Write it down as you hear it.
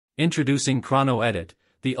Introducing Chrono Edit,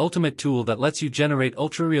 the ultimate tool that lets you generate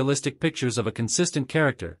ultra-realistic pictures of a consistent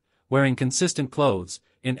character, wearing consistent clothes,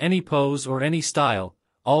 in any pose or any style,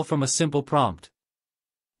 all from a simple prompt.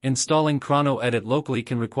 Installing Chrono Edit locally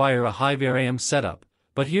can require a high VRAM setup,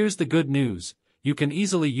 but here's the good news: you can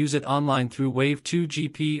easily use it online through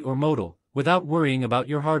Wav2GP or Modal, without worrying about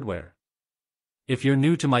your hardware. If you're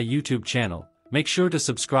new to my YouTube channel, make sure to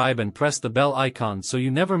subscribe and press the bell icon so you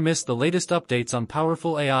never miss the latest updates on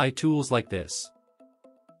powerful AI tools like this.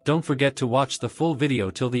 Don't forget to watch the full video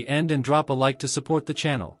till the end and drop a like to support the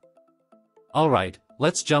channel. Alright,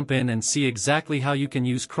 let's jump in and see exactly how you can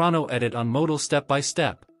use Chrono Edit on Modal step by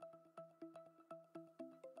step.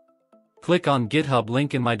 Click on GitHub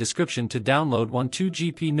link in my description to download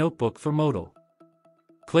Wav2GP Notebook for Modal.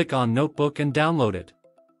 Click on Notebook and download it.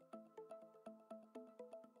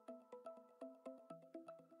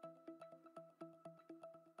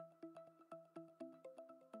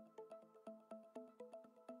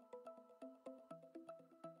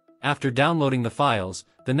 After downloading the files,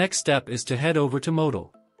 the next step is to head over to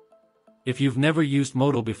Modal. If you've never used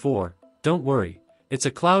Modal before, don't worry, it's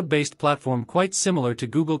a cloud-based platform quite similar to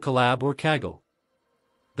Google Colab or Kaggle.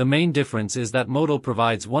 The main difference is that Modal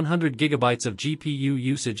provides 100 GB of GPU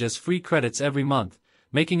usage as free credits every month,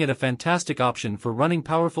 making it a fantastic option for running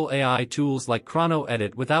powerful AI tools like Chrono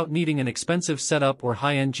Edit without needing an expensive setup or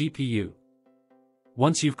high-end GPU.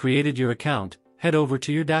 Once you've created your account, head over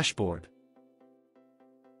to your dashboard.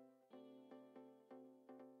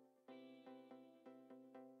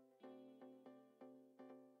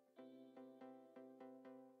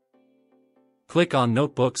 Click on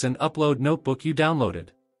Notebooks and upload notebook you downloaded.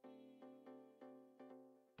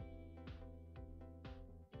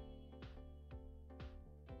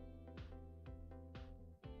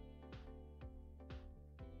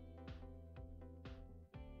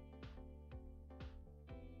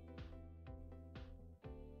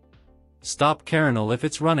 Stop kernel if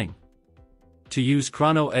it's running. To use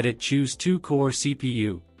Chrono Edit, choose 2-core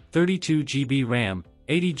CPU, 32 GB RAM,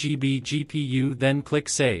 80 GB GPU, then click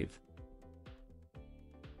Save.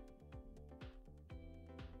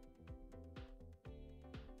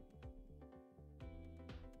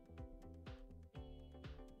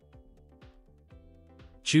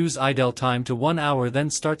 Choose idle time to 1 hour, then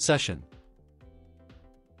start session.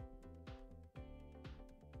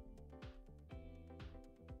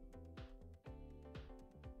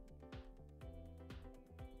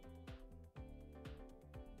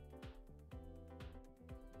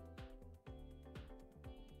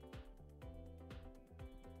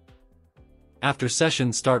 After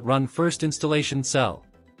session start, run first installation cell.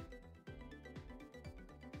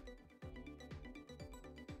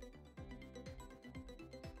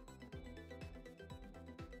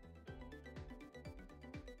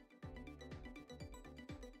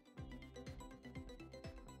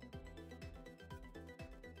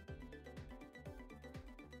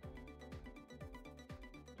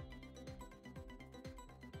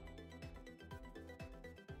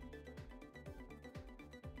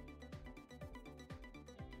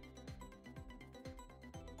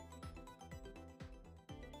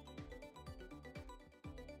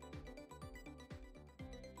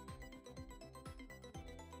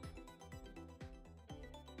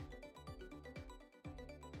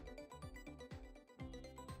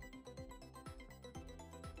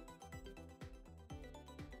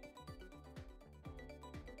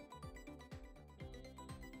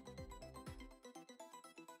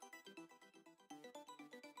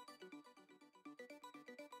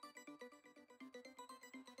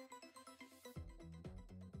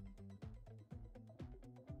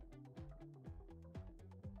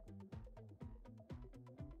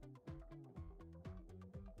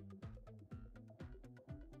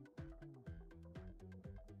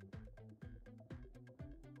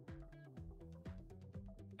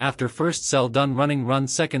 After first cell done running, run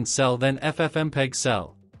second cell, then FFmpeg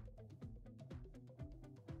cell.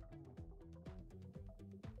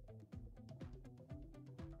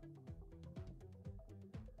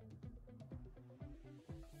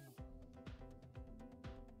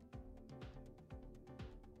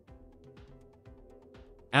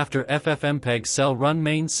 After FFmpeg cell, run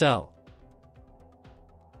main cell.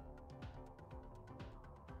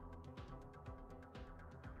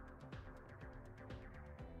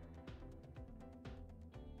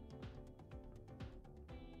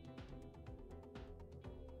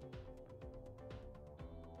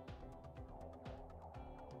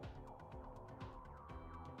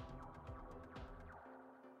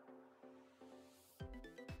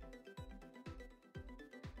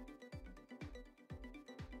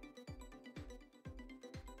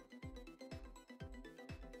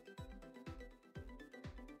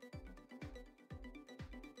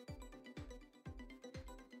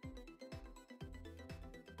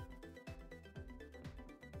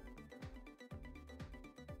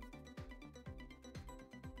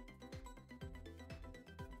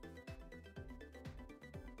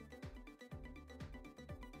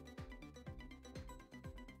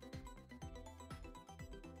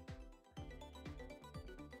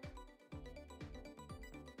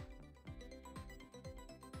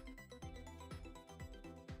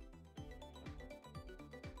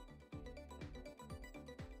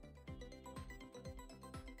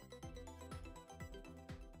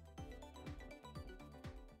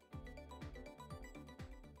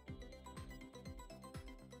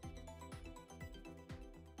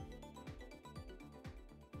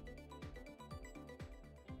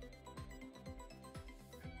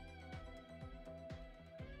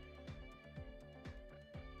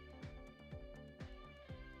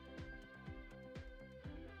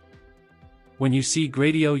 When you see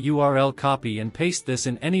Gradio URL, copy and paste this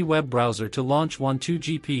in any web browser to launch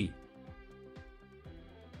Wav2GP.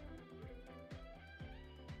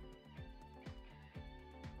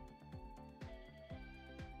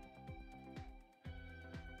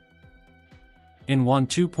 In Wav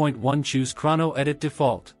 2.1, choose Chrono Edit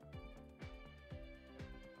Default.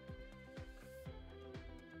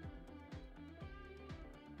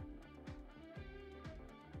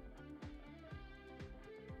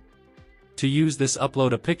 To use this,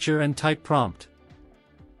 upload a picture and type prompt.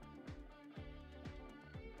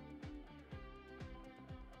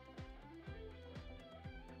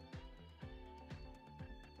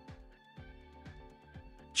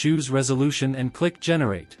 Choose resolution and click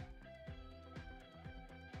Generate.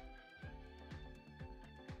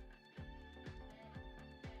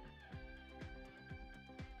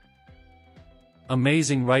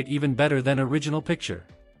 Amazing, right? Even better than original picture.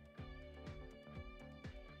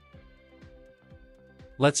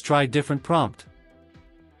 Let's try different prompt.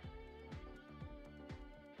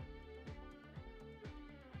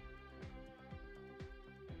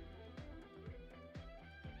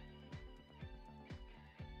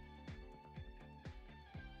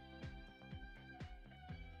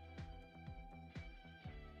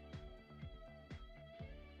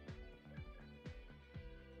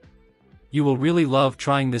 You will really love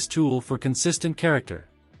trying this tool for consistent character.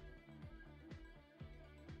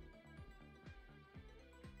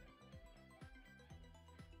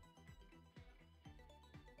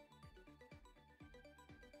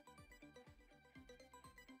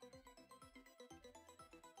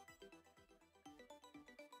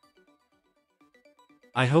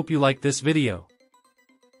 I hope you liked this video.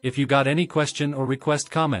 If you got any question or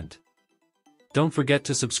request, comment. Don't forget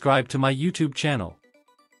to subscribe to my YouTube channel.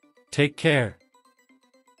 Take care.